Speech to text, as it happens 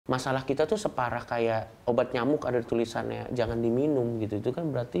Masalah kita tuh separah kayak obat nyamuk ada tulisannya jangan diminum gitu. Itu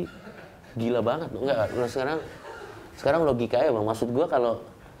kan berarti gila banget. Enggak, sekarang logikanya Bang. Maksud gua kalau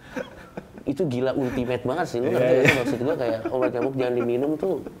itu gila ultimate banget sih. Lu ngerti gak sih maksud gua kayak obat nyamuk jangan diminum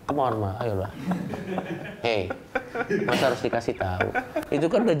tuh come on mah, ayolah. Hey, masa harus dikasih tahu? Itu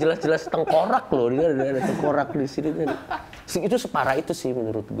kan udah jelas-jelas tengkorak loh. Dia ada tengkorak di sini kan. Itu separah itu sih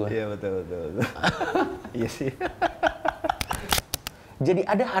menurut gua. Iya betul. Iya sih. Jadi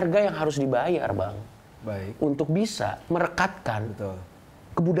ada harga yang harus dibayar, Bang. Baik. Untuk bisa merekatkan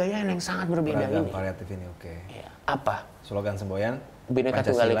kebudayaan yang sangat berbeda Beragam, ini. variatif ini, oke. Ya. Apa? Slogan semboyan. Bineka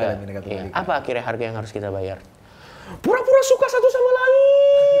Tunggal Ika. Bineka Ya. Tunggal Ika. Apa akhirnya harga yang harus kita bayar? Pura-pura suka satu sama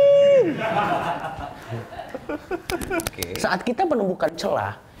lain. Oke. Saat kita menemukan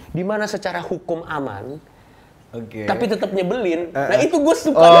celah di mana secara hukum aman, tapi tetap nyebelin. Nah itu gue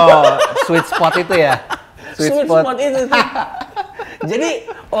suka. Sweet spot itu ya. Sweet spot itu. Jadi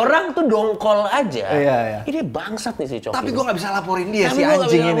orang tuh dongkol aja. Iya. Ini bangsat nih si Coki. Tapi gue nggak bisa laporin dia Tapi si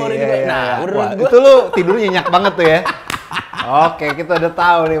anjing ini. Nah, menurut gue itu lu tidur nyenyak banget tuh ya. Oke, kita udah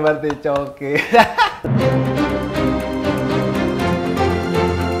tahu nih berarti Coki.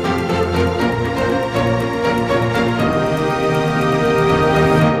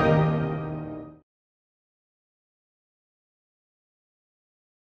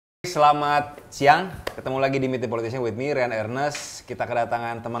 Selamat siang, ketemu lagi di Meeting Politician with me, Rian Ernest. Kita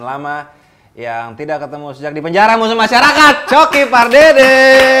kedatangan teman lama yang tidak ketemu sejak di penjara, musuh masyarakat, Coki Pardede.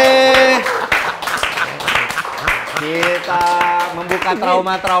 Kita membuka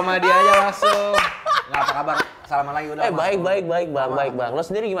trauma-trauma dia aja langsung. Nggak, apa kabar? Salaman lagi udah. Baik bang. Lo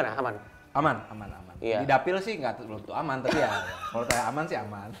sendiri gimana? Aman? Aman. Iya. Di dapil sih nggak belum tuh aman, tapi ya kalau kayak aman sih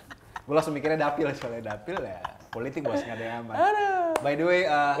aman. Gue langsung mikirnya dapil, soalnya dapil ya politik bos, nggak ada yang aman. By the way,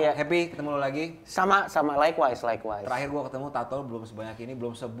 happy ketemu lo lagi. Sama likewise. Terakhir gue ketemu tato belum sebanyak ini,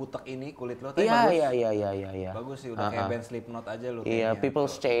 belum sebutek ini kulit lo. Tapi Iya. bagus sih, udah kayak band Slipknot aja lo. Iya,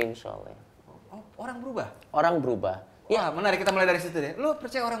 people's change soalnya. Oh, orang berubah? Orang berubah. Ya, menarik, kita mulai dari situ deh. Lo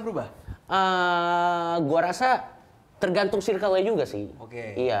percaya orang berubah? Gua rasa tergantung circle-nya juga sih.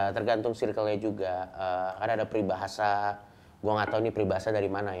 Oke. Iya, tergantung circle-nya juga. Ada peribahasa, gua nggak tahu ini peribahasa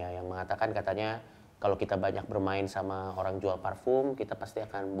dari mana ya, yang mengatakan katanya kalau kita banyak bermain sama orang jual parfum, kita pasti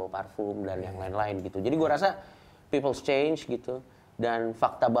akan bawa parfum dan yang lain-lain gitu. Jadi gua rasa people's change gitu. Dan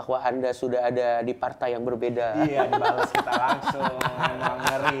fakta bahwa Anda sudah ada di partai yang berbeda. Iya, dibalas kita langsung. Emang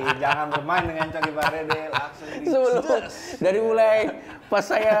ngeri. Jangan bermain dengan Coki Pardede, langsung Sebelum dari mulai pas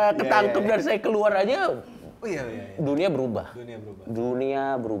saya ketangkep dan saya keluar aja, dunia berubah.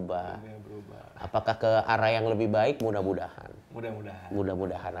 Dunia berubah. Apakah ke arah yang lebih baik? Mudah-mudahan.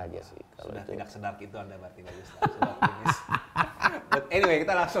 Mudah-mudahan aja sih. Kalau Sudah itu. tidak sedark itu Anda berarti bagus. Sudah optimis. But anyway,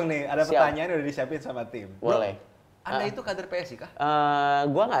 kita langsung nih. Ada pertanyaan yang udah disiapin sama tim. Boleh. Anda itu kader PSI kah?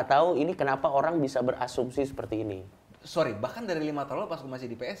 Gua nggak tahu ini kenapa orang bisa berasumsi seperti ini. Sorry, bahkan dari 5 tahun lalu pas gue masih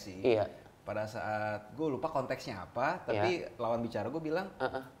di PSI. Iya. Pada saat gue lupa konteksnya apa, tapi lawan bicara gue bilang,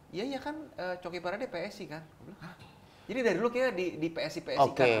 iya kan Coki Pardede PSI kan? Gue bilang, hah? Jadi dari dulu kayak di PSI kan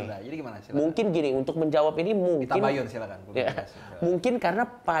Anda. Jadi gimana? Silakan. Mungkin gini, untuk menjawab ini mungkin. Ditabayun silakan. Ya, mungkin karena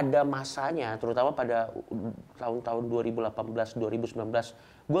pada masanya, terutama pada tahun-tahun 2018, 2019,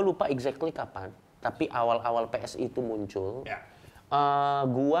 gue lupa exactly kapan. Tapi awal-awal PSI itu muncul,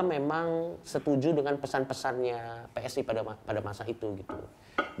 gua memang setuju dengan pesan-pesannya PSI pada masa itu gitu.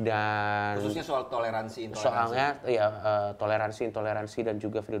 Dan khususnya soal toleransi, intoleransi. Soalnya toleransi, intoleransi dan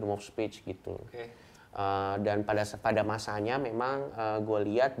juga freedom of speech gitu. Dan pada masanya memang gue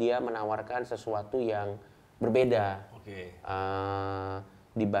lihat dia menawarkan sesuatu yang berbeda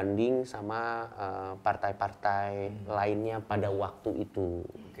dibanding sama partai-partai lainnya pada waktu itu.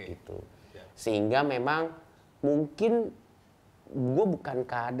 Gitu. Sehingga memang mungkin gue bukan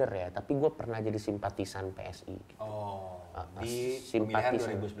kader ya, tapi gue pernah jadi simpatisan PSI. Gitu. Di pemilihan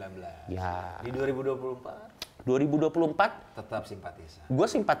 2019. Ya. Di 2024? 2024 tetap simpatisan. Gue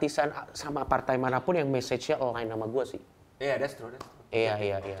simpatisan sama partai manapun yang message-nya align sama gue sih. Iya, that's true.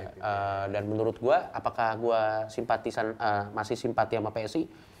 Iya. Dan menurut gue, apakah gue simpatisan masih simpati sama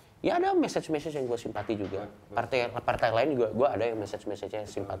PSI? Ya ada message-message yang gue simpati juga. Partai lain juga gue ada yang message-nya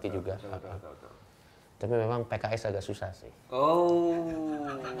simpati juga. Tapi memang PKS agak susah sih.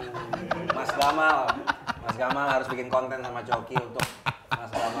 Mas Gamal harus bikin konten sama Coki untuk Mas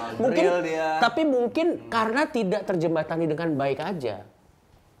Gamal mungkin, dia. Tapi mungkin karena tidak terjembatani dengan baik aja.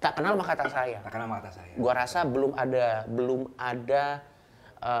 Tak kenal maka kata saya. Tak kenal maka kata saya. Gua rasa belum ada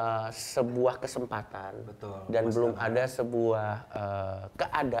sebuah kesempatan. Betul. Dan belum ada sebuah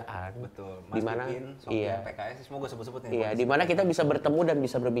keadaan. Betul. Di mana PKS semua gue sebut-sebut nih. Iya, di mana kita bisa bertemu dan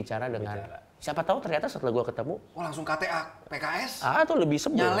bisa berbicara dengan siapa tahu ternyata setelah gue ketemu langsung KTA PKS. Atau lebih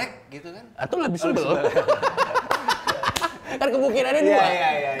sebel. Nyalek gitu kan. Atau lebih sebel. Kan kemungkinannya dua.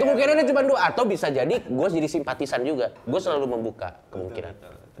 Kemungkinannya cuma dua. Atau bisa jadi gue jadi simpatisan juga. Gue selalu membuka kemungkinan.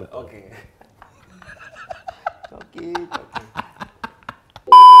 Betul. Oke. Coki.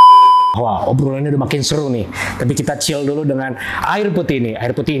 Wah, obrolannya udah makin seru nih. Tapi kita chill dulu dengan air putih ini.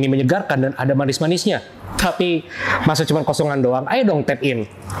 Air putih ini menyegarkan dan ada manis-manisnya. Tapi masa cuma kosongan doang, ayo dong tap in.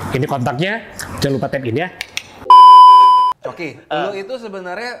 Ini kontaknya, jangan lupa tap in ya. Coki, lu itu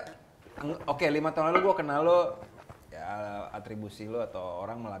sebenarnya, 5 tahun lalu gue kenal lo, ya atribusi lo atau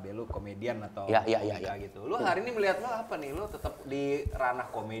orang melabel lo komedian atau komika gitu. Lu hari ini melihat lo apa nih? Lo tetap di ranah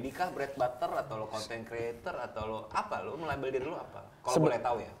komedi kah, bread butter, atau lo content creator, atau lo apa? Lo melabel diri lo apa? Kalau boleh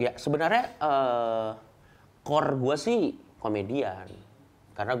tahu ya. Ya sebenarnya core gue sih komedian.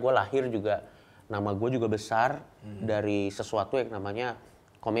 Karena gue lahir juga, nama gue juga besar dari sesuatu yang namanya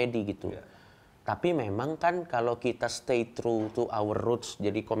komedi gitu. Yeah. Tapi memang kan kalau kita stay true to our roots,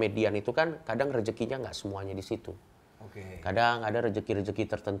 jadi komedian itu kan kadang rezekinya nggak semuanya di situ. Kadang ada rezeki-rezeki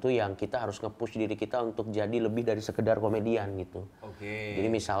tertentu yang kita harus nge-push diri kita untuk jadi lebih dari sekedar komedian gitu. Jadi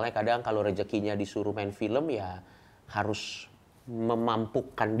misalnya kadang kalau rezekinya disuruh main film ya harus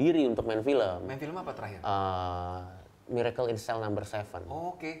memampukan diri untuk main film. Main film apa terakhir? Miracle in Cell Number 7.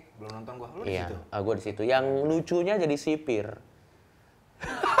 Belum nonton gua. Lu di situ? Gua di situ. Yang lucunya jadi sipir.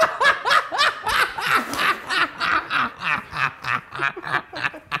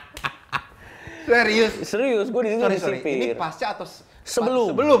 Serius, gue di situ jadi sipir. Ini pasca atau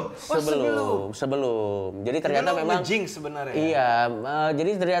sebelum. Jadi ternyata memang jinx sebenarnya. Iya,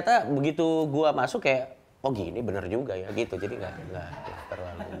 jadi ternyata begitu gue masuk kayak oh gini bener juga ya gitu. Jadi nggak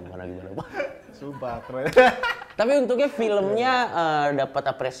terlalu gimana. Sumpah keren. Tapi untungnya filmnya dapat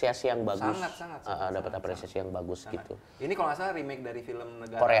apresiasi yang bagus. Sangat. Dapat apresiasi yang bagus gitu. Ini kalau nggak salah remake dari film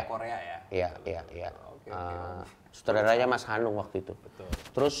negara Korea ya? Iya. Sutradaranya Mas Hanung waktu itu. Betul.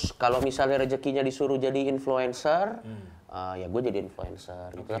 Terus kalau misalnya rezekinya disuruh jadi influencer, ya gue jadi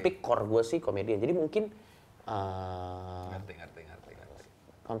influencer. Gitu. Tapi core gue sih komedian. Jadi mungkin ngerti.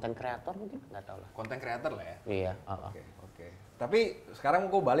 Konten kreator mungkin nggak tahu lah. Konten kreator lah ya. Iya. Oke. Tapi sekarang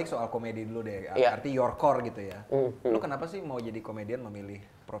gue balik soal komedi dulu deh. Arti your core gitu ya. Lu kenapa sih mau jadi komedian, memilih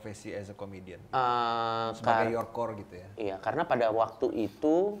profesi as a comedian? Sebagai your core gitu ya. Iya, karena pada waktu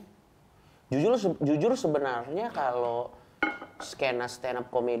itu jujur sebenarnya kalau skena stand up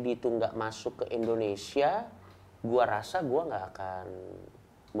komedi itu nggak masuk ke Indonesia, gua rasa gua nggak akan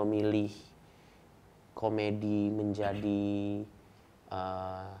memilih komedi menjadi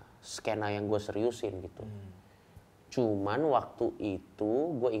skena yang gue seriusin gitu. Cuman waktu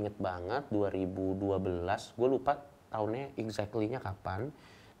itu gue inget banget 2012, gue lupa tahunnya exactly-nya kapan,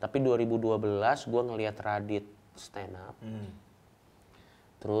 tapi 2012 gue ngelihat Radit stand up.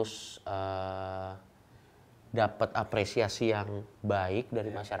 Terus dapat apresiasi yang baik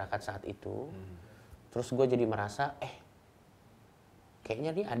dari masyarakat saat itu. Terus gue jadi merasa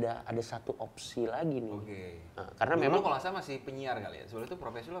kayaknya nih ada satu opsi lagi nih. Karena memang kalau saya masih penyiar kali ya. Sebelum itu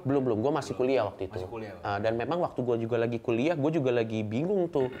profesi lo? Belum, gue masih kuliah waktu itu. Dan memang waktu gue juga lagi kuliah, gue juga lagi bingung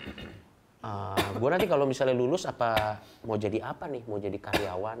tuh. Gue nanti kalau misalnya lulus mau jadi apa nih? Mau jadi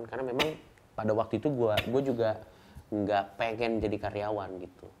karyawan? Karena memang pada waktu itu gue juga nggak pengen jadi karyawan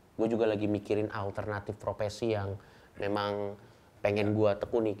gitu. Gue juga lagi mikirin alternatif profesi yang memang pengen gue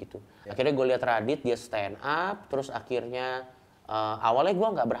tekuni gitu. Akhirnya gue lihat Radit, dia stand up, terus akhirnya awalnya gue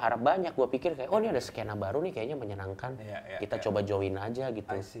nggak berharap banyak. Gue pikir kayak, ini ada skena baru nih kayaknya menyenangkan. Kita coba join aja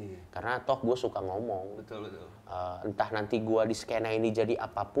gitu. Karena toh gue suka ngomong. Betul. Entah nanti gue di skena ini jadi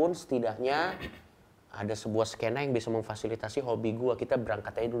apapun, setidaknya ada sebuah skena yang bisa memfasilitasi hobi gue. Kita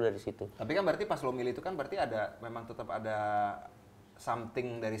berangkat aja dulu dari situ. Tapi kan berarti pas lo milih itu kan berarti memang tetap ada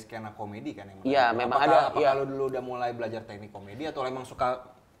something dari skena komedi kan yang menarik. Iya, memang ada. Apakah lo dulu udah mulai belajar teknik komedi atau emang suka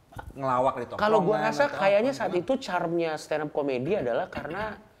ngelawak di tongkrongan? Kalau gue rasa kayaknya saat itu charmnya stand up komedi adalah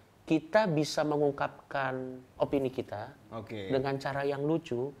karena kita bisa mengungkapkan opini kita dengan cara yang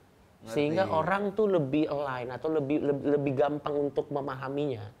lucu. Sehingga orang tuh lebih align atau lebih gampang untuk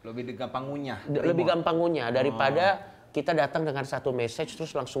memahaminya. Lebih gampang ngunyah daripada kita datang dengan satu message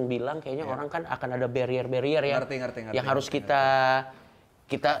terus langsung bilang kayaknya orang kan akan ada barrier ya. Ngerti, yang harus kita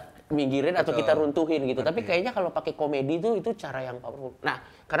minggirin atau kita runtuhin gitu. Tapi kayaknya kalau pakai komedi itu cara yang powerful. Nah,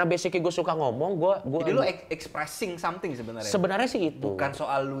 karena basicnya gue suka ngomong, gue jadi lo expressing something sebenarnya. Sebenarnya sih itu. Bukan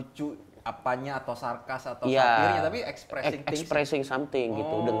soal lucu apanya atau sarkas atau Iya, satirnya, tapi expressing something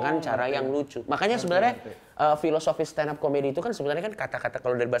gitu dengan cara yang lucu. Makanya sebenarnya filosofi stand up comedy itu kan sebenarnya kan kata-kata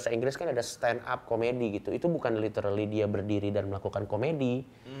kalau dari bahasa Inggris kan ada stand up comedy gitu. Itu bukan literally dia berdiri dan melakukan komedi.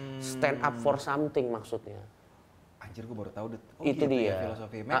 Stand up for something maksudnya. Anjir, gue baru tahu deh. Itu gitu dia. Ya,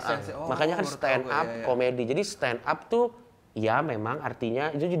 filosofi. Make sense. Makanya kan stand up comedy. Jadi stand up tuh ya memang artinya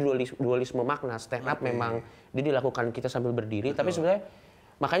itu dualisme makna. Stand up memang dia dilakukan kita sambil berdiri, tapi sebenarnya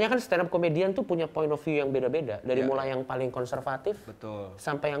makanya kan stand up comedian tuh punya point of view yang beda-beda dari mulai yang paling konservatif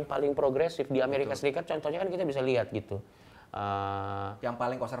sampai yang paling progresif. Di Amerika Serikat contohnya kan kita bisa lihat gitu. Yang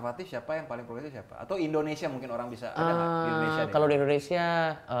paling konservatif siapa, yang paling progresif siapa? Atau Indonesia mungkin orang bisa ada nggak di Indonesia? Kalau di Indonesia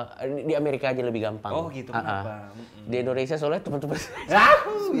di Amerika aja lebih gampang. Oh gitu, kenapa? Di Indonesia soalnya teman-teman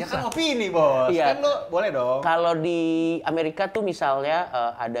ya kan opini bos, kan lo boleh dong. Kalau di Amerika tuh misalnya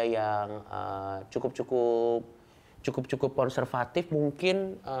ada yang cukup konservatif,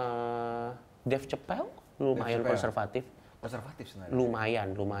 mungkin Dave Chappelle lumayan konservatif. Konservatif sebenarnya.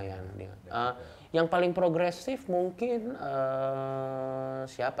 Lumayan dia. Yang paling progresif mungkin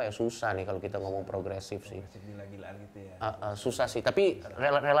siapa ya, susah nih kalau kita ngomong progresif sih. Gila-gilaan gitu ya. Susah sih, tapi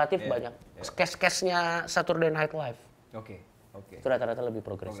relatif banyak. Case-nya Saturday Night Live. Oke. Itu rata-rata lebih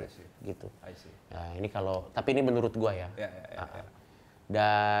progresif gitu. Nah, ini tapi ini menurut gua ya.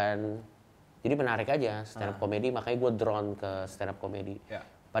 Dan jadi menarik aja stand up comedy, makanya gue drawn ke stand up comedy.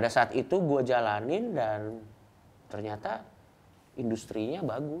 Pada saat itu gue jalanin dan ternyata industrinya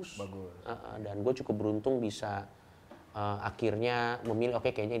bagus. Dan gue cukup beruntung bisa akhirnya memilih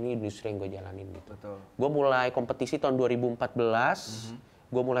kayaknya ini industri yang gue jalanin gitu. Gue mulai kompetisi tahun 2014,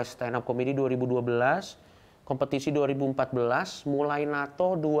 gue mulai stand up comedy 2012, kompetisi 2014, mulai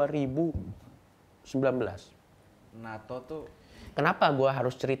NATO 2019. NATO tuh kenapa gue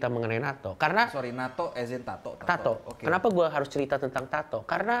harus cerita mengenai NATO? Karena NATO as in tato. Okay. Kenapa gue harus cerita tentang tato?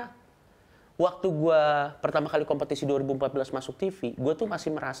 Karena waktu gue pertama kali kompetisi 2014 masuk TV, gue tuh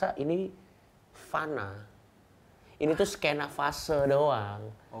masih merasa ini fana. Ini tuh skena fase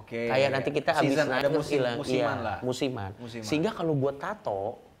doang. Kayak nanti kita habis naik musiman. Sehingga kalau buat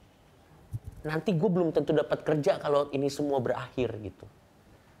tato, nanti gue belum tentu dapat kerja kalau ini semua berakhir gitu.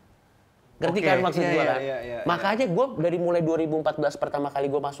 Ngerti kan maksud gue kan? Makanya gue dari mulai 2014 pertama kali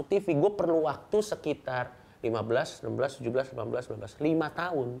gue masuk TV, gue perlu waktu sekitar 15, 16, 17, 18, 19, 5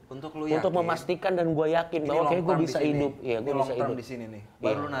 tahun untuk memastikan dan gue yakin bahwa kayak gue bisa hidup. Iya, gue bisa hidup di sini nih.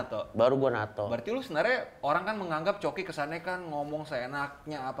 Baru lu NATO. Baru gue NATO. Berarti lu sebenarnya orang kan menganggap Coki kesannya kan ngomong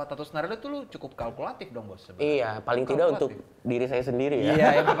seenaknya apa, atau sebenarnya tuh lu cukup kalkulatif dong bos sebenarnya. Iya, paling tidak untuk diri saya sendiri ya.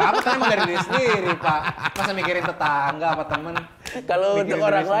 Iya, ya apa kan emang dari diri sendiri Pak. Masa mikirin tetangga apa temen. Kalau untuk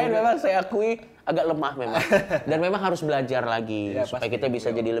orang lain memang saya akui agak lemah memang. Dan memang harus belajar lagi supaya kita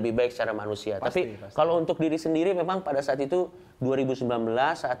bisa jadi lebih baik secara manusia. Tapi kalau untuk diri sendiri memang pada saat itu 2019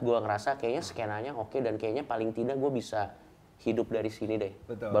 saat gue ngerasa kayaknya skenanya oke dan kayaknya paling tidak gue bisa hidup dari sini deh.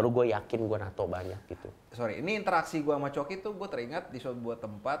 Baru gue yakin gue NATO banyak gitu. Ini interaksi gue sama Coki tuh gue teringat di sebuah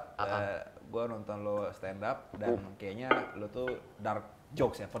tempat gue nonton lo stand up dan kayaknya lo tuh dark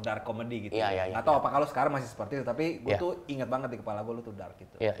jokes ya, for dark comedy gitu. Nggak tahu apa kalau sekarang masih seperti itu, tapi gue tuh ingat banget di kepala gue lo tuh dark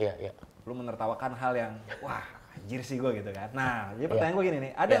gitu. Lu menertawakan hal yang wah anjir sih gue gitu kan. Nah jadi pertanyaan gue gini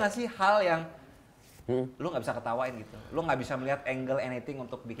nih, ada nggak sih hal yang lu nggak bisa ketawain gitu, lu nggak bisa melihat angle anything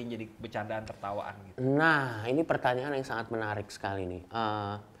untuk bikin jadi bercandaan tertawaan gitu? Nah ini pertanyaan yang sangat menarik sekali nih.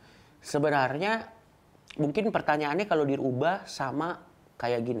 Sebenarnya mungkin pertanyaannya kalau dirubah sama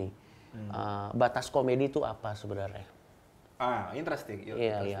kayak gini, batas komedi itu apa sebenarnya? Interesting.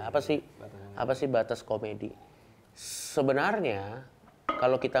 Iya. Apa sih batas komedi? Sebenarnya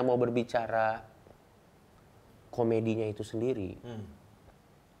kalau kita mau berbicara komedinya itu sendiri,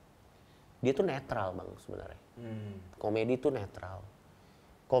 dia tuh netral bang sebenarnya. Komedi itu netral.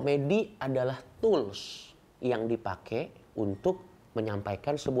 Komedi adalah tools yang dipakai untuk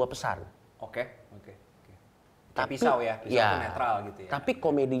menyampaikan sebuah pesan. Tapi pisau itu netral gitu ya. Tapi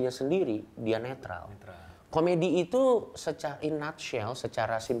komedinya sendiri dia netral. Komedi itu secara in nutshell,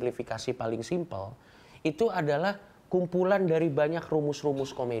 secara simplifikasi paling simpel, itu adalah kumpulan dari banyak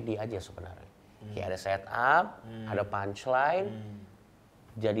rumus-rumus komedi aja sebenarnya. Kayak ada setup, ada punchline,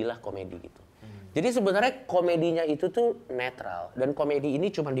 jadilah komedi gitu. Jadi sebenarnya komedinya itu tuh netral dan komedi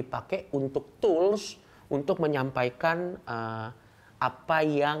ini cuma dipakai untuk tools untuk menyampaikan apa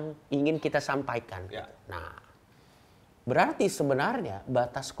yang ingin kita sampaikan. Nah, berarti sebenarnya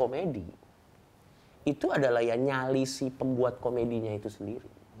batas komedi itu adalah ya nyali si pembuat komedinya itu sendiri.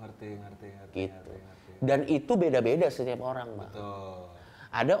 Ngerti. Gitu. Dan itu beda-beda setiap orang, Bang. Betul.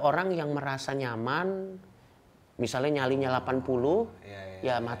 Ada orang yang merasa nyaman, misalnya nyalinya 80,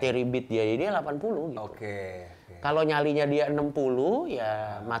 materi beat dia 80 gitu. Kalau nyalinya dia 60,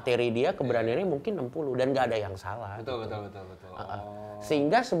 ya materi dia, keberaniannya mungkin 60 dan nggak ada yang salah. Betul.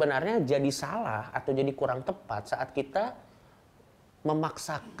 Sehingga sebenarnya jadi salah atau jadi kurang tepat saat kita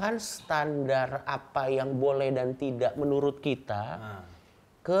memaksakan standar apa yang boleh dan tidak menurut kita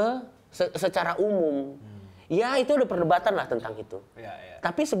secara umum. Ya itu udah perdebatan lah tentang itu.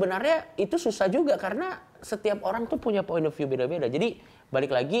 Tapi sebenarnya itu susah juga karena setiap orang tuh punya point of view beda-beda. Jadi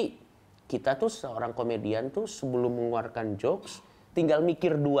balik lagi, kita tuh seorang komedian tuh sebelum mengeluarkan jokes tinggal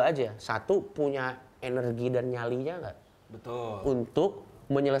mikir dua aja. Satu, punya energi dan nyalinya nggak? Betul. Untuk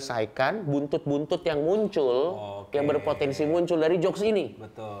menyelesaikan buntut-buntut yang muncul, yang berpotensi muncul dari jokes ini.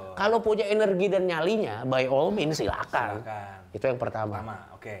 Betul. Kalau punya energi dan nyalinya, by all means silakan. Itu yang pertama.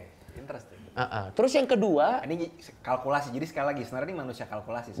 Interesting. Terus yang kedua, ini kalkulasi. Jadi sekali lagi, sebenarnya ini manusia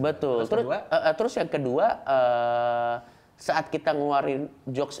kalkulasi. Betul. Terus yang kedua, saat kita ngeluarin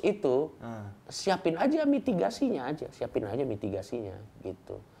jokes itu, siapin aja mitigasinya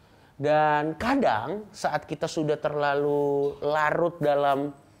gitu. Dan kadang saat kita sudah terlalu larut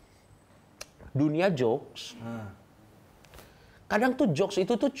dalam dunia jokes, kadang tuh jokes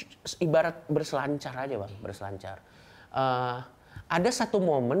itu tuh ibarat berselancar aja Bang, berselancar. Ada satu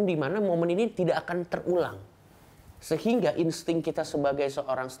momen di mana momen ini tidak akan terulang. Sehingga insting kita sebagai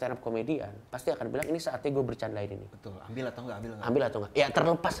seorang stand up comedian pasti akan bilang ini saatnya gue bercandain ini. Betul. Ambil atau enggak? Ambil atau enggak? Ya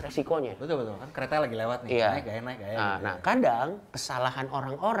terlepas resikonya. Betul. Kan kereta lagi lewat nih. Iya. Naik gaya. Nah, kadang kesalahan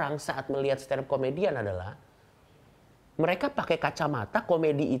orang-orang saat melihat stand up comedian adalah mereka pakai kacamata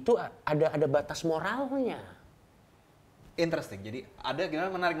komedi itu ada batas moralnya. Interesting. Jadi ada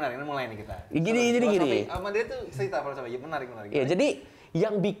gimana menarik. Ini mulai nih kita. Gini. Sama dia tuh cerita apa menarik. Iya, jadi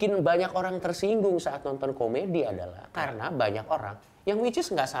yang bikin banyak orang tersinggung saat nonton komedi adalah karena banyak orang yang which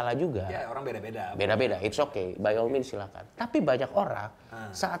is nggak salah juga. Ya, orang beda-beda. Beda-beda, it's okay. By all means silakan. Tapi banyak orang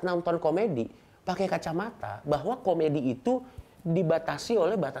saat nonton komedi pakai kacamata bahwa komedi itu dibatasi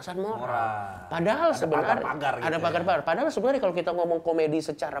oleh batasan moral. Padahal sebenarnya ada pagar-pagar. Padahal sebenarnya kalau kita ngomong komedi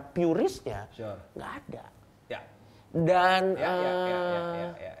secara purisnya nggak ada. Dan betul.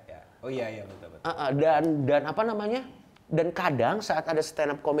 Dan apa namanya? Dan kadang saat ada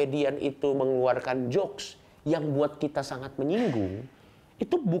stand up comedian itu mengeluarkan jokes yang buat kita sangat menyinggung,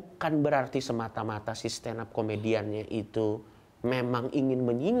 itu bukan berarti semata-mata si stand up komediannya itu memang ingin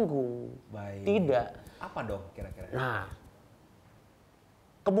menyinggung. Baik. Tidak. Apa dong kira-kira? Nah,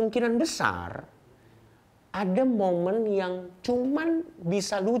 kemungkinan besar ada momen yang cuman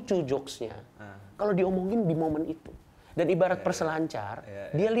bisa lucu jokesnya kalau diomongin di momen itu. Dan ibarat perselancar,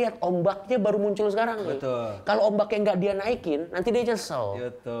 dia lihat ombaknya baru muncul sekarang nih. Kalau ombaknya nggak dia naikin, nanti dia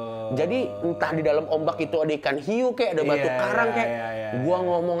nyesel. Jadi entah di dalam ombak itu ada ikan hiu kayak ada batu karang kayak, gua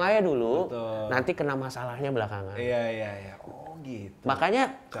ngomong aja dulu, nanti kena masalahnya belakangan. Oh gitu.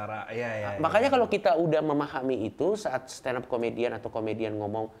 Makanya kalau kita udah memahami itu saat stand up comedian atau komedian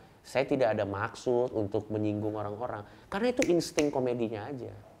ngomong, saya tidak ada maksud untuk menyinggung orang-orang, karena itu insting komedinya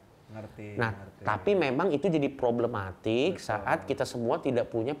aja. Ngerti. Tapi memang itu jadi problematik saat kita semua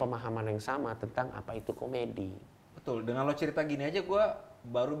tidak punya pemahaman yang sama tentang apa itu komedi. Betul. Dengan lo cerita gini aja, gue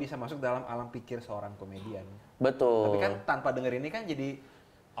baru bisa masuk dalam alam pikir seorang komedian. Betul. Tapi kan tanpa denger ini kan jadi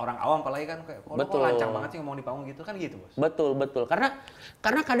orang awam, apalagi kan kayak, kok lancang banget sih ngomong di panggung gitu kan gitu, Bos. Betul. Karena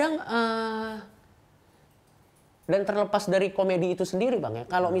kadang dan terlepas dari komedi itu sendiri, Bang ya.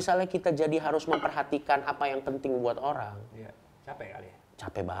 Kalau misalnya kita jadi harus memperhatikan apa yang penting buat orang. Iya. Capek kali ya.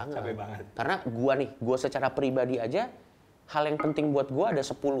 Capek banget. Karena gua secara pribadi aja hal yang penting buat gua ada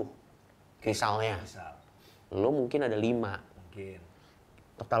 10. Misalnya. Lo mungkin ada 5. Mungkin.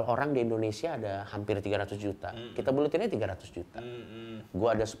 Total orang di Indonesia ada hampir 300 juta. Kita bulutinnya 300 juta.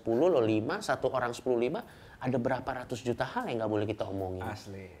 Gua ada 10, lo 5, satu orang 10, 5. Ada berapa ratus juta hal yang nggak boleh kita omongin.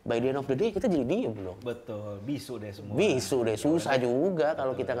 Asli. By the end of the day kita jadi diem belum. Betul. Bisu deh semua. Susah juga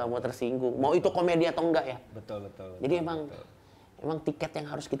kalau kita nggak mau tersinggung. Mau itu komedi atau enggak ya. Betul. Jadi emang tiket yang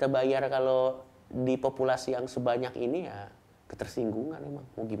harus kita bayar kalau di populasi yang sebanyak ini ya ketersinggungan emang.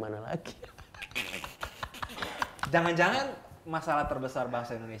 Mau gimana lagi? Jangan-jangan masalah terbesar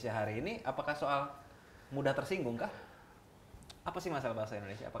bangsa Indonesia hari ini apakah soal mudah tersinggung kah? Apa sih masalah bahasa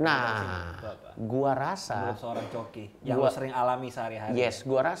Indonesia? Apakah gua rasa menurut seorang Coki yang lo sering alami sehari-hari. Yes,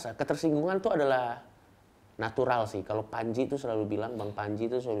 gua rasa ketersinggungan itu adalah natural sih. Kalau Panji itu selalu bilang, Bang Panji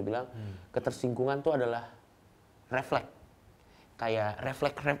itu selalu bilang ketersinggungan itu adalah refleks. Kayak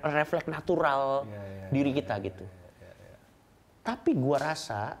refleks natural diri kita gitu. Tapi gua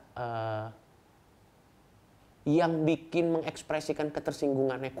rasa yang bikin mengekspresikan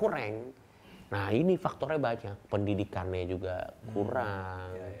ketersinggungannya kurang. Nah ini faktornya banyak. Pendidikannya juga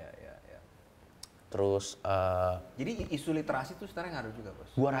kurang. Terus jadi isu literasi itu sebenarnya ngaruh juga,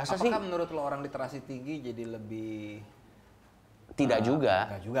 Bos. Gua rasa sih apakah menurut lo orang literasi tinggi jadi lebih tidak juga.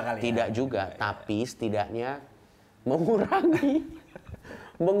 Enggak juga kali tidak ya. juga, tapi setidaknya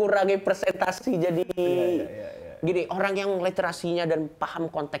mengurangi presentasi jadi gini, orang yang literasinya dan paham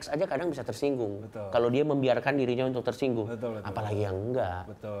konteks aja kadang bisa tersinggung. Kalau dia membiarkan dirinya untuk tersinggung. Apalagi yang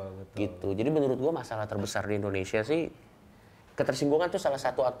enggak. Gitu. Jadi menurut gua masalah terbesar di Indonesia sih ketersinggungan itu salah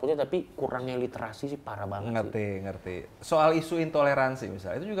satu outputnya, tapi kurangnya literasi sih parah banget. Ngerti. Soal isu intoleransi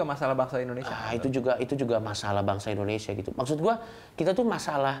misalnya, itu juga masalah bangsa Indonesia. Itu juga masalah bangsa Indonesia gitu. Maksud gua kita tuh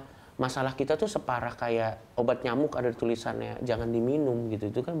masalah kita tuh separah kayak obat nyamuk ada tulisannya jangan diminum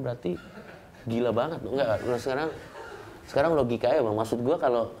gitu. Itu kan berarti gila banget. Enggak, sekarang logikanya Bang. Maksud gua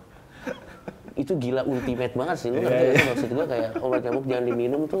kalau itu gila ultimate banget sih. Lu ngerti gak sih maksud gua kayak obat nyamuk jangan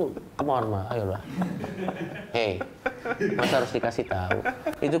diminum tuh come on mah, ayolah. Hey, masa harus dikasih tahu?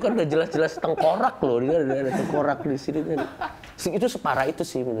 Itu kan udah jelas-jelas tengkorak loh, dia ada tengkorak di sini kan. Itu separah itu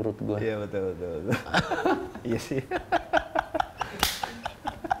sih menurut gua. Iya betul. Iya sih.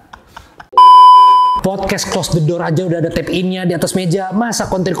 Podcast Close the Door aja udah ada tap in-nya di atas meja. Masa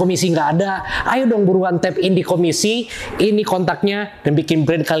konten komisi nggak ada? Ayo dong buruan tap in di komisi. Ini kontaknya dan bikin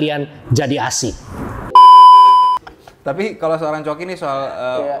brand kalian jadi asik. Tapi kalau seorang Coki nih soal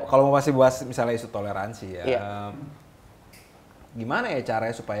kalau mau masih bahas misalnya isu toleransi ya. Gimana ya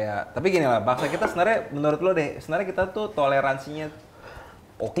caranya supaya, tapi gini lah, bangsa kita sebenarnya menurut lo deh, sebenarnya kita tuh toleransinya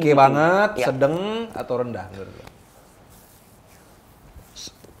oke banget, sedang atau rendah menurut lo?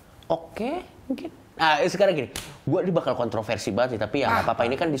 Oke, mungkin. Nah, sekarang gini, gue bakal kontroversi banget nih, tapi ya nggak apa-apa,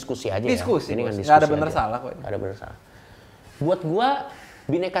 ini kan diskusi aja diskusi, ya. Ini kan diskusi. Nggak ada benar salah kok. Nggak ada benar salah. Buat gue,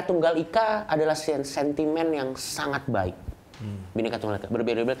 Bhinneka Tunggal Ika adalah sentimen yang sangat baik. Bhinneka Tunggal Ika,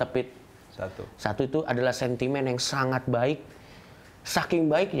 berbeda-beda tapi satu itu adalah sentimen yang sangat baik. Saking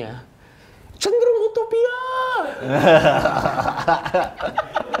baiknya, cenderung utopia.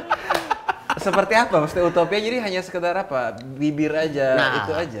 Seperti apa? Maksudnya utopia jadi hanya sekedar apa? Bibir aja,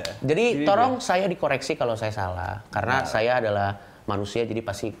 itu aja. Jadi tolong saya dikoreksi kalau saya salah. Karena saya adalah manusia, jadi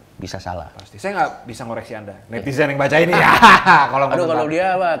pasti bisa salah. Pasti. Saya nggak bisa ngoreksi Anda. Netizen yang baca ini ya. Kalau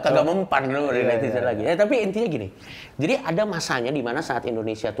dia kagak mempan dulu dari netizen lagi. Tapi intinya gini. Jadi ada masanya di mana saat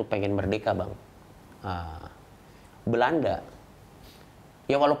Indonesia tuh pengen merdeka, Bang. Belanda.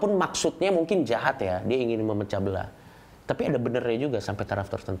 Ya walaupun maksudnya mungkin jahat ya, dia ingin memecah belah. Tapi ada benernya juga sampai taraf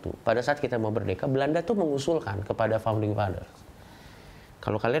tertentu. Pada saat kita mau merdeka, Belanda tuh mengusulkan kepada founding fathers.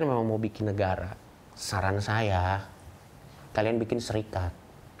 Kalau kalian memang mau bikin negara, saran saya, kalian bikin serikat.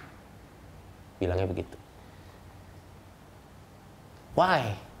 Bilangnya begitu.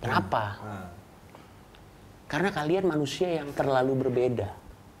 Why? Kenapa? Karena kalian manusia yang terlalu berbeda.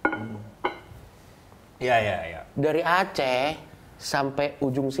 Iya. Dari Aceh sampai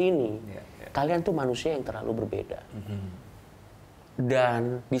ujung sini, kalian tuh manusia yang terlalu berbeda.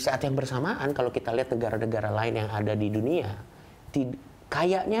 Dan di saat yang bersamaan, kalau kita lihat negara-negara lain yang ada di dunia,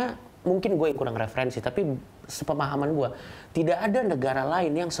 kayaknya mungkin gue yang kurang referensi, tapi sepemahaman gue, tidak ada negara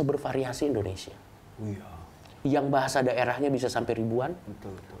lain yang sebervariasi Indonesia. Yang bahasa daerahnya bisa sampai ribuan,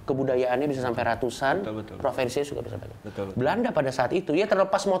 kebudayaannya bisa sampai ratusan, provinsinya juga bisa banyak. Belanda pada saat itu, ya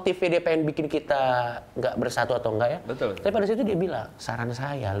terlepas motifnya dia pengen bikin kita nggak bersatu atau enggak ya, tapi pada saat itu dia bilang, saran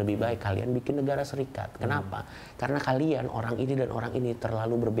saya lebih baik kalian bikin negara serikat. Kenapa? Karena kalian orang ini dan orang ini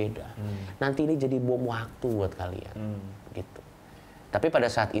terlalu berbeda. Nanti ini jadi bom waktu buat kalian. Gitu. Tapi pada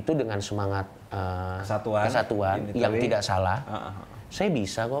saat itu dengan semangat kesatuan yang tidak salah, saya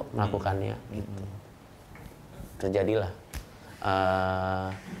bisa kok melakukannya. Gitu. Terjadilah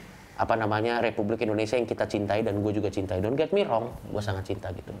Republik Indonesia yang kita cintai dan gue juga cintai. Don't get me wrong, gue sangat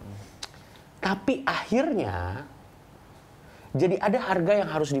cinta gitu. Tapi akhirnya jadi ada harga yang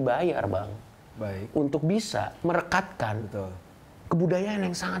harus dibayar, Bang. Baik. Untuk bisa merekatkan kebudayaan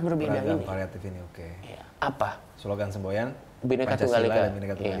yang sangat berbeda ini. Variatif ini, oke. Ya. Apa? Slogan semboyan Bhinneka Tunggal Ika.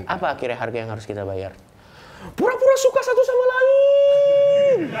 Ya. Ika. Apa akhirnya harga yang harus kita bayar? Pura-pura suka satu sama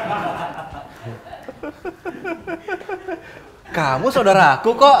lain. Kamu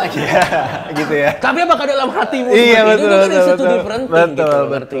saudaraku kok, gitu ya. Tapi apakah dalam hatimu iya, seperti betul, itu? Itu different thing, gitu,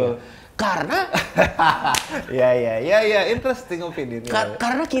 betul. Karena, ya, interesting opinion.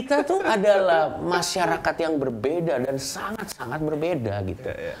 Karena kita tuh adalah masyarakat yang berbeda dan sangat-sangat berbeda gitu.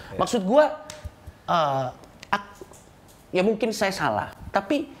 Maksud gua, ya mungkin saya salah,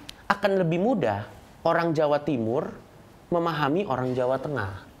 tapi akan lebih mudah orang Jawa Timur memahami orang Jawa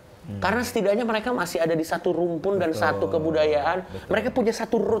Tengah. Karena setidaknya mereka masih ada di satu rumpun dan satu kebudayaan. Mereka punya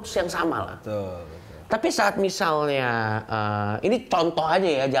satu roots yang sama lah. Tapi saat misalnya, ini contoh aja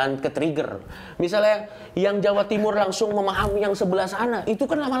ya, jangan ke-trigger. Misalnya yang Jawa Timur langsung memahami yang sebelah sana, itu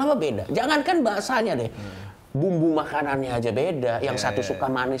kan lama-lama beda. Jangankan bahasanya deh, bumbu makanannya aja beda. Yang satu suka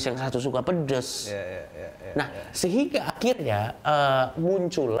manis, yang satu suka pedes. Nah, sehingga akhirnya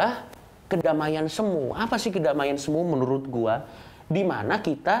muncullah kedamaian semu. Apa sih kedamaian semu menurut gua? Di mana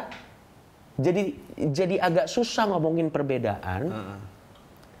kita jadi agak susah ngomongin perbedaan.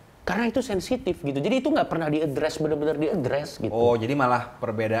 Karena itu sensitif gitu, jadi itu nggak pernah diadres, benar-benar diadres gitu. Oh, jadi malah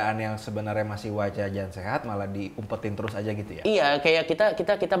perbedaan yang sebenarnya masih wajar dan sehat malah diumpetin terus aja gitu ya? Iya, kayak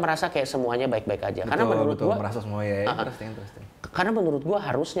kita merasa kayak semuanya baik-baik aja. Karena menurut gua merasa semua ya, interesting. Karena menurut gua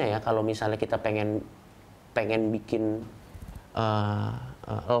harusnya ya, kalau misalnya kita pengen bikin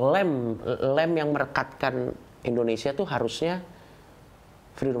lem yang merekatkan Indonesia tuh harusnya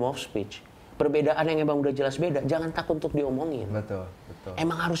freedom of speech. Perbedaan yang emang udah jelas beda, jangan takut untuk diomongin. Betul.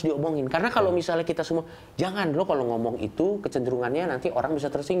 Emang harus diomongin. Karena kalau misalnya kita semua, jangan lo kalau ngomong itu, kecenderungannya nanti orang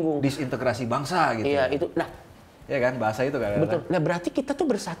bisa tersinggung. Disintegrasi bangsa gitu. Iya, itu. Nah, ya kan, bahasa itu kan. betul. Nah, berarti kita tuh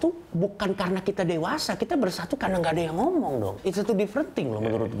bersatu bukan karena kita dewasa, kita bersatu karena nggak ada yang ngomong dong. It's a two different thing loh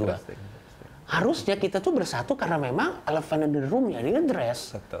menurut gua. Harusnya kita tuh bersatu karena memang elephant in the room ya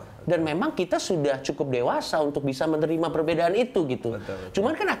di-address. Betul. Dan memang kita sudah cukup dewasa untuk bisa menerima perbedaan itu gitu. Betul.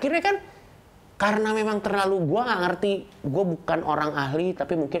 Cuman kan akhirnya kan karena memang terlalu, gue nggak ngerti, gue bukan orang ahli,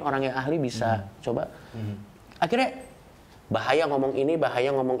 tapi mungkin orang yang ahli bisa coba. Akhirnya bahaya ngomong ini, bahaya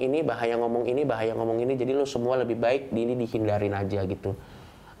ngomong ini, bahaya ngomong ini, bahaya ngomong ini. Jadi lo semua lebih baik ini dihindarin aja gitu.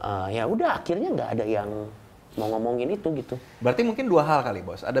 Ya udah akhirnya nggak ada yang mau ngomongin itu gitu. Berarti mungkin dua hal kali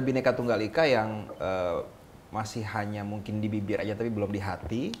bos. Ada Bhinneka Tunggal Ika yang masih hanya mungkin di bibir aja tapi belum di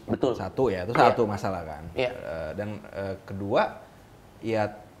hati. Betul. Satu ya, itu satu masalah kan. Iya. Dan kedua ya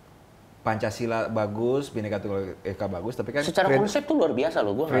Pancasila bagus, Bhinneka Tunggal Ika bagus, tapi kan secara konsep tuh luar biasa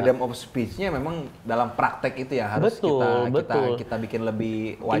loh, freedom of speech-nya memang dalam praktek itu ya harus kita bikin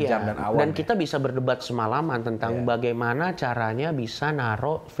lebih wajar dan awam. Dan kita bisa berdebat semalaman tentang bagaimana caranya bisa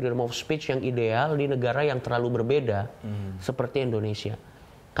naruh freedom of speech yang ideal di negara yang terlalu berbeda seperti Indonesia.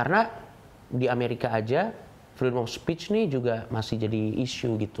 Karena di Amerika aja freedom of speech nih juga masih jadi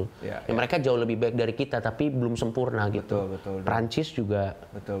isu gitu. Mereka jauh lebih baik dari kita tapi belum sempurna gitu. Betul. Prancis juga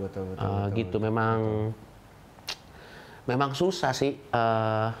betul. Gitu. Memang susah sih.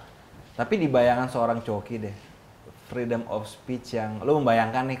 Tapi di bayangan seorang Coki deh, freedom of speech yang lo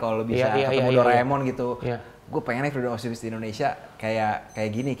membayangkan nih kalau lo bisa ketemu Doraemon gitu. Gue pengennya freedom of speech di Indonesia kayak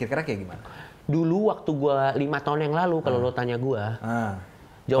gini. Kira-kira kayak gimana? Dulu waktu gue 5 tahun yang lalu kalau lo tanya gue.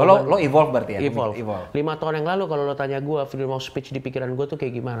 Jawaban, lo evolve berarti ya? Evolve. 5 tahun yang lalu kalau lo tanya gue, freedom of speech di pikiran gue tuh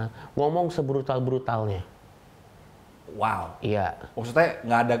kayak gimana? Ngomong sebrutal-brutalnya. Wow. Iya. Maksudnya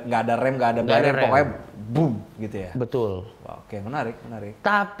nggak ada rem, nggak ada barrier, pokoknya boom gitu ya? Betul. Wow, oke, menarik.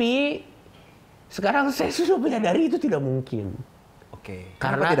 Tapi sekarang saya sudah menyadari itu tidak mungkin. Oke.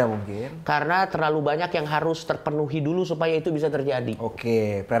 Karena tidak mungkin? Karena terlalu banyak yang harus terpenuhi dulu supaya itu bisa terjadi.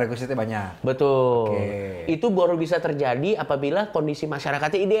 Oke, prerequisite banyak. Betul. Itu baru bisa terjadi apabila kondisi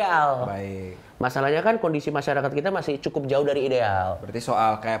masyarakatnya ideal. Baik. Masalahnya kan kondisi masyarakat kita masih cukup jauh dari ideal. Berarti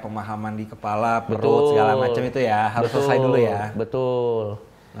soal kayak pemahaman di kepala, perut, segala macam itu ya harus selesai dulu ya. Betul.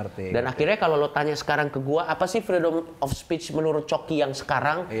 Ngerti. Dan akhirnya kalau lo tanya sekarang ke gua, apa sih freedom of speech menurut Coki yang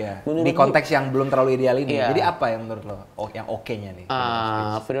sekarang? Di konteks yang belum terlalu ideal ini. Jadi apa yang menurut lo yang oke-nya nih?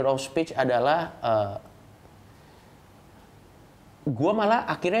 Freedom of speech adalah gua malah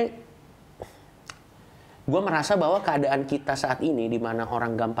akhirnya gua merasa bahwa keadaan kita saat ini di mana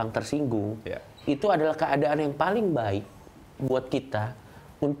orang gampang tersinggung, itu adalah keadaan yang paling baik buat kita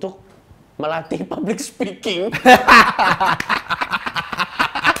untuk melatih public speaking.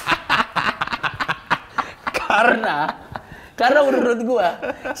 Karena menurut gua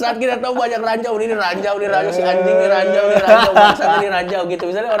saat kita tahu banyak ranjau ini ranjau si anjing ini ranjau bangsa ini ranjau gitu,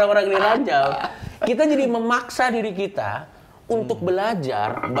 misalnya orang-orang ini ranjau, kita jadi memaksa diri kita untuk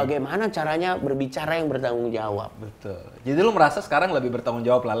belajar bagaimana caranya berbicara yang bertanggung jawab. Betul. Jadi lu merasa sekarang lebih bertanggung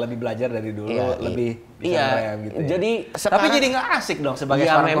jawab lah, lebih belajar dari dulu, lebih bisa gitu ya. Jadi sekarang, tapi jadi nggak asik dong sebagai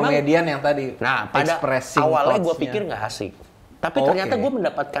seorang komedian yang tadi. Nah, pada awalnya gue pikir nggak asik. Tapi ternyata gue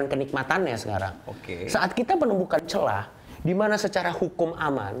mendapatkan kenikmatannya sekarang. Saat kita menemukan celah di mana secara hukum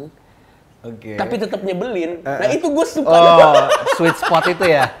aman, tapi tetap nyebelin. Nah itu gue suka. Sweet spot itu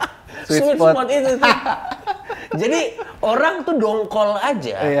ya. Sweet spot itu tuh. Jadi orang tuh dongkol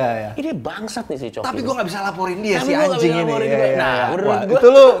aja. Ini bangsat nih si Coki. Tapi gue nggak bisa laporin dia si anjing ini. Nah, menurut gue itu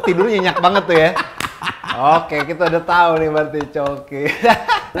lu tidur nyenyak banget tuh ya. Oke, kita udah tahu nih berarti Coki.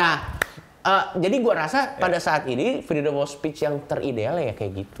 Nah, jadi gue rasa pada saat ini freedom of speech yang terideal ya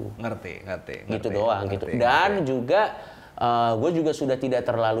kayak gitu. Ngerti. Gitu doang gitu. Dan juga gue juga sudah tidak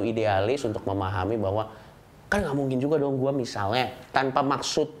terlalu idealis untuk memahami bahwa kan nggak mungkin juga dong gue misalnya tanpa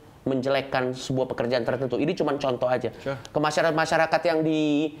maksud menjelekkan sebuah pekerjaan tertentu. Ini cuma contoh aja. Sure. Ke masyarakat yang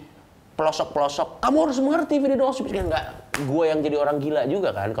di pelosok-pelosok, kamu harus mengerti video dosis kan nggak? Gue yang jadi orang gila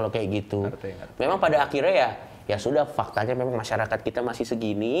juga kan kalau kayak gitu. Ngerti. Memang pada akhirnya ya sudah faktanya memang masyarakat kita masih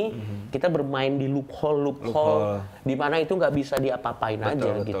segini, kita bermain di loophole di mana itu nggak bisa diapa-apain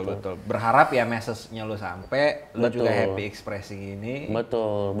aja gitu. Betul. Berharap ya message-nya lu sampai, lu juga happy expressing ini.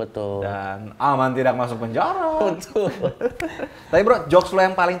 Betul. Dan aman tidak masuk penjara. Betul. Tapi bro, jokes lo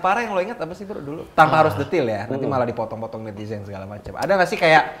yang paling parah yang lo ingat apa sih bro dulu? Tanpa harus detail ya, nanti malah dipotong-potong netizen segala macam. Ada nggak sih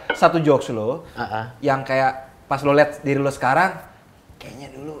kayak satu jokes lo yang kayak pas lo liat diri lo sekarang,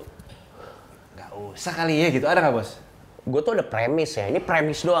 kayaknya dulu usah kali ya gitu, ada nggak bos? Gue tuh ada premis ya, ini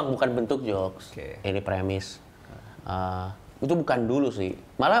premis doang bukan bentuk jokes. Okay. Ini premis. Itu bukan dulu sih,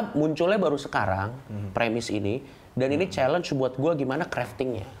 malah munculnya baru sekarang premis ini. Dan ini challenge buat gue gimana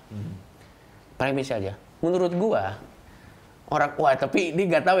craftingnya. Premis aja. Menurut gue, wah tapi ini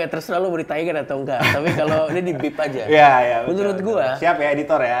nggak tahu ya terserah lo beritayakan atau enggak. Tapi kalau ini di bip aja. Iya. Menurut gue. Siap ya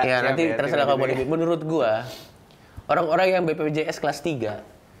editor ya. Ya nanti terserah kalau mau di bip. Menurut gue, orang-orang yang BPJS kelas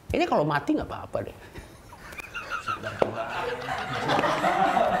 3, ini kalau mati nggak apa-apa deh.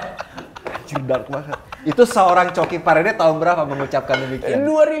 Dark banget. Itu seorang Coki Pardede tahun berapa mengucapkan demikian?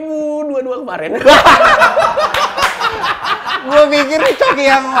 2022 kemarin. Gue pikir nih Coki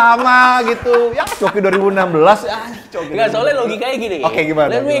yang lama gitu. Ya Coki 2016. Coki. Nggak, soalnya logikanya gini. Oke, gimana?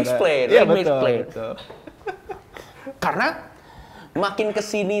 Let me explain. Iya, Let me explain. betul. Karena makin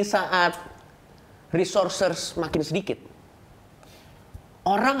kesini saat resources makin sedikit,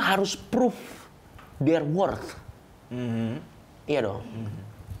 orang harus prove their worth. Iya dong.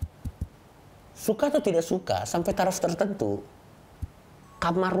 Suka atau tidak suka, sampai taraf tertentu,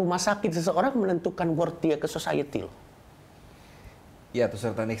 kamar rumah sakit seseorang menentukan worth dia ke society loh. Ya, to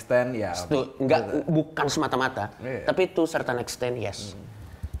certain extent, ya. Bukan semata-mata, tapi to certain extent, yes.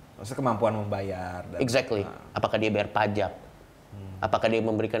 Maksudnya kemampuan membayar. Exactly. Apakah dia bayar pajak? Apakah dia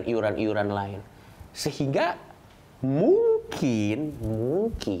memberikan iuran-iuran lain? Sehingga mungkin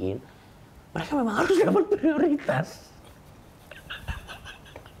mereka memang harus dapat prioritas.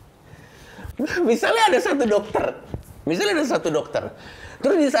 Misalnya ada satu dokter.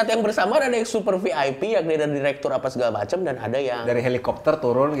 Terus di saat yang bersamaan ada yang super VIP, yang dari direktur apa segala macam, dan ada yang dari helikopter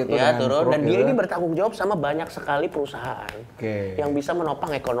turun gitu. Ya, turun. Dan dia ini bertanggung jawab sama banyak sekali perusahaan yang bisa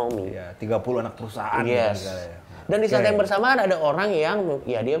menopang ekonomi. Ya, 30 anak perusahaan. Yes. Dan di saat yang bersamaan ada orang yang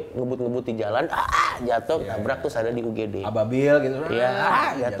ya dia ngebut-ngebut di jalan, jatuh, tabrak, terus ada di UGD. Ababil gitu.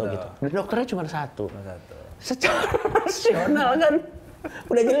 Iya, jatuh gitu. Dan dokternya cuma satu. Secara rasional kan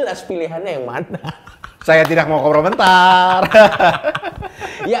udah jelas pilihannya yang mana. Saya tidak mau komentar.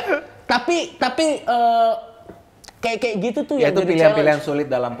 Ya, tapi kayak gitu tuh ya yang itu jadi pilihan-pilihan sulit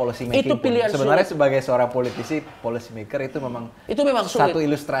dalam policy making. Itu pilihan sebenarnya sulit. sebagai seorang politisi, policy maker itu memang sulit. Satu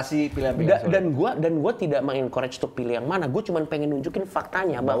ilustrasi pilihan-pilihan sulit. Dan gua tidak mengencourage untuk pilih yang mana. Gue cuma pengen nunjukin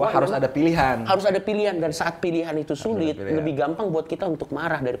faktanya bahwa harus ada pilihan. Harus ada pilihan, dan saat pilihan itu sulit, lebih gampang buat kita untuk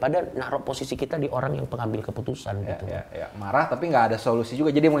marah daripada naruh posisi kita di orang yang pengambil keputusan gitu. Ya. Marah tapi nggak ada solusi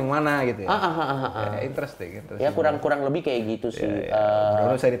juga. Jadi mau yang mana gitu ya. Interesting. Ya kurang lebih kayak gitu sih.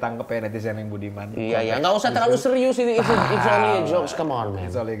 Mudah-mudahan saya ditangkap ya netizen yang budiman. Iya, nggak usah terlalu serius. It's only a jokes, come on man.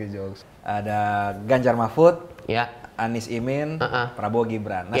 It's only a jokes. Ada Ganjar Mahfud, ya, Anies Imin, Prabowo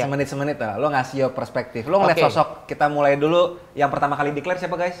Gibran. Nah semenit lah, lo ngasih your perspektif. Lo ngeliat sosok, kita mulai dulu yang pertama kali declare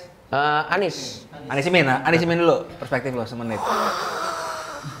siapa guys? Anies Imin, Anies Imin dulu, perspektif lo semenit.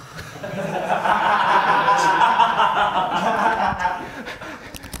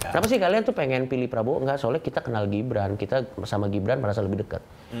 Kenapa sih kalian tuh pengen pilih Prabowo? Enggak, soalnya kita kenal Gibran, kita sama Gibran merasa lebih dekat.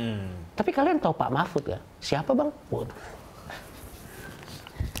 Tapi kalian tahu Pak Mahfud ya? Siapa bang? Waduh.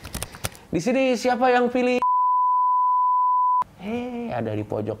 Di sini siapa yang pilih? Ada di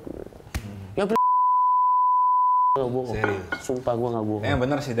pojok. Yang pilih. Sumpah gue nggak bohong. Yang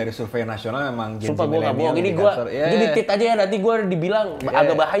bener sih dari survei nasional memang. Sumpah gue nggak bohong. Ini gue ditit aja ya, nanti gue dibilang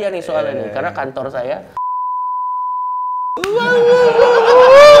agak bahaya nih soalnya nih, karena kantor saya.